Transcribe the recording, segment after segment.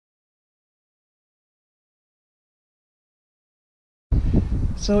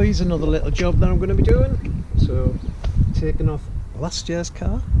So here's another little job that I'm going to be doing. So taking off last year's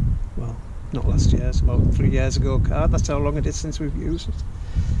car, well not last year's, about 3 years ago car, that's how long it is since we've used it.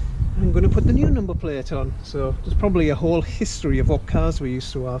 I'm going to put the new number plate on, so there's probably a whole history of what cars we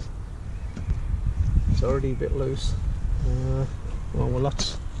used to have. It's already a bit loose. Well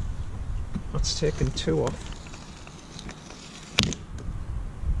that's taken 2 off.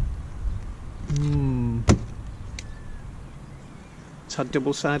 It's had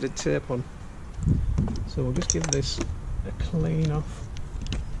double-sided tape on, so we'll just give this a clean off.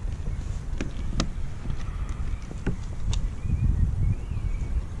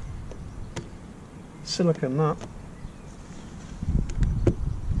 Silicone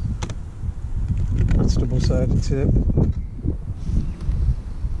that's double-sided tape.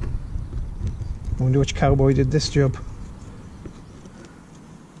 I wonder which cowboy did this job.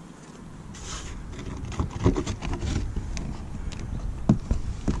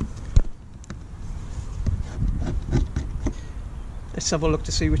 Let's have a look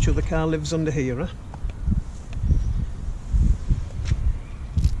to see which other car lives under here, huh?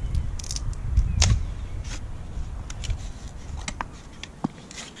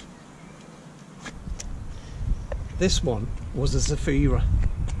 This one was a Zafira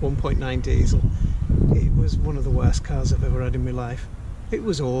 1.9 diesel. It was one of the worst cars I've ever had in my life. It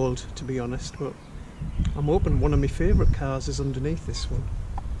was old, to be honest, but I'm hoping one of my favourite cars is underneath this one.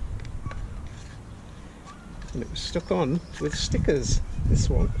 And it was stuck on with stickers, this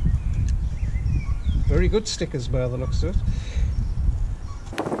one. Very good stickers by the looks of it.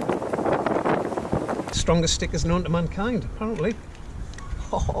 Strongest stickers known to mankind, apparently.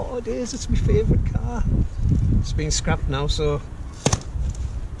 Oh, it is, it's my favourite car. It's been scrapped now, so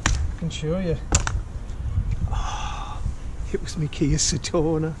I can show you. Oh, it was my Kia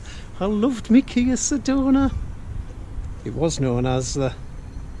Sedona. I loved my Kia Sedona. It was known as the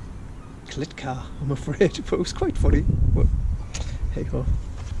clit car, I'm afraid, but it was quite funny. But hey ho.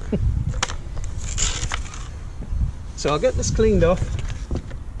 So I'll get this cleaned off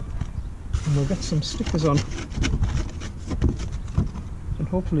and we'll get some stickers on. And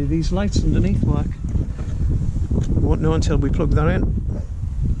hopefully these lights underneath work. We won't know until we plug that in.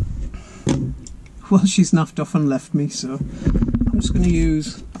 Well, she's naffed off and left me, so I'm just going to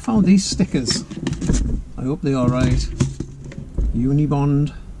use... I found these stickers. I hope they're alright.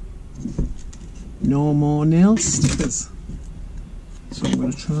 Unibond. No more nail stickers. So I'm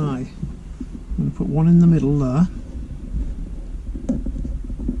going to try. I'm going to put one in the middle there.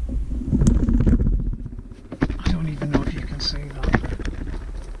 I don't even know if you can see that.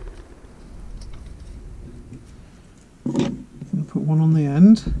 I'm going to put one on the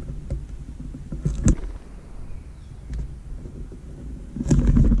end.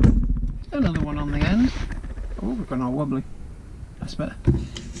 Another one on the end. Oh, we've gone all wobbly. That's better.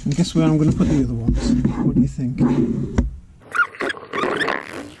 And guess where I'm going to put the other ones? What do you think?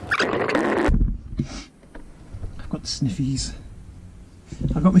 I've got the sniffies.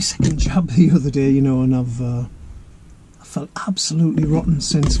 I got my second jab the other day, you know, and I felt absolutely rotten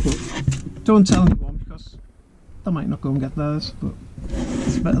since, but don't tell anyone because they might not go and get theirs, but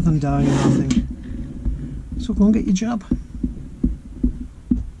it's better than dying, I think. So go and get your jab.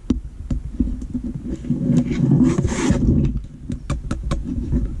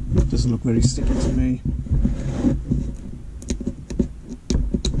 Doesn't look very sticky to me.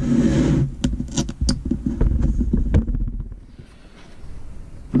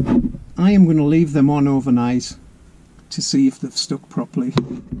 I am going to leave them on overnight to see if they've stuck properly.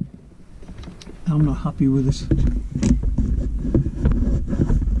 I'm not happy with it.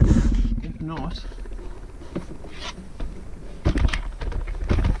 If not,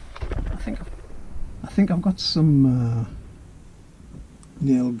 I think I've got some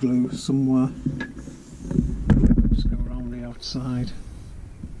nail glue somewhere. Just go around the outside.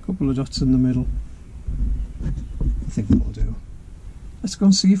 A couple of dots in the middle. I think that'll do. Let's go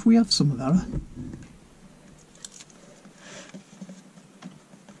and see if we have some of that.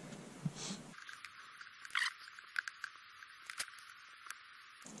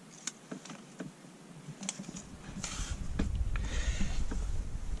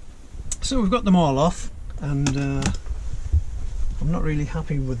 So we've got them all off, and I'm not really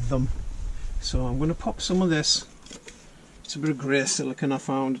happy with them, so I'm going to pop some of this. It's a bit of grey silicone I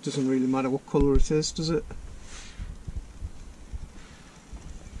found. It doesn't really matter what colour it is, does it?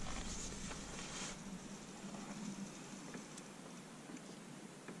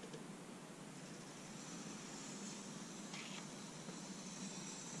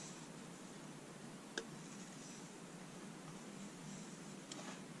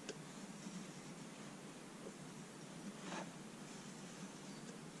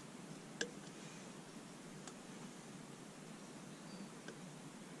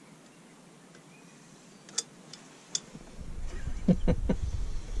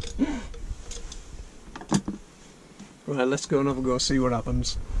 Right, let's go and have a go, see what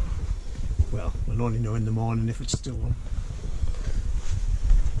happens. Well, we'll only know in the morning if it's still on.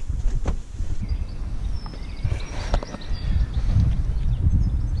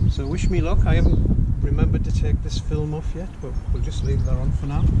 So wish me luck. I haven't remembered to take this film off yet, but we'll just leave that on for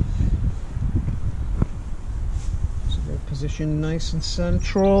now. So they're positioned nice and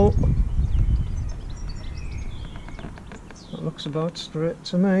central. That looks about straight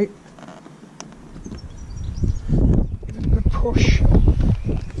to me. Give it a good push.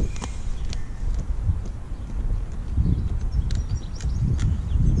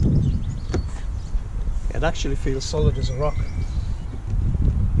 It actually feels solid as a rock.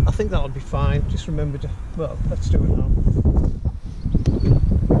 I think that'll be fine. Just remember to, well, let's do it now.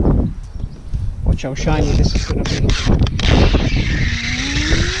 Watch how shiny this is going to be.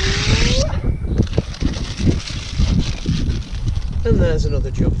 And there's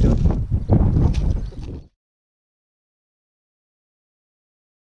another job done.